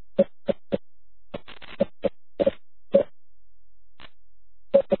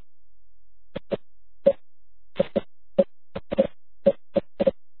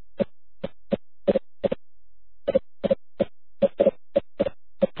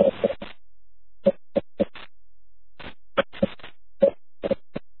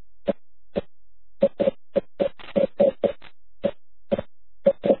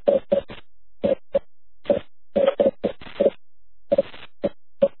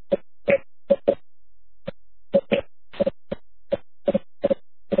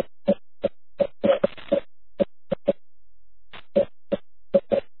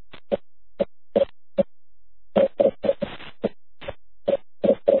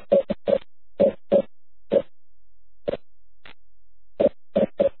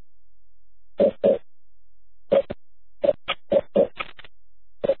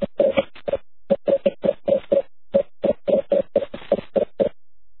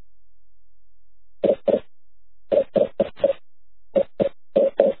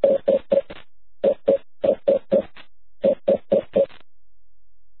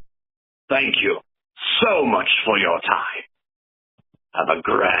 Thank you so much for your time. Have a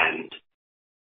grand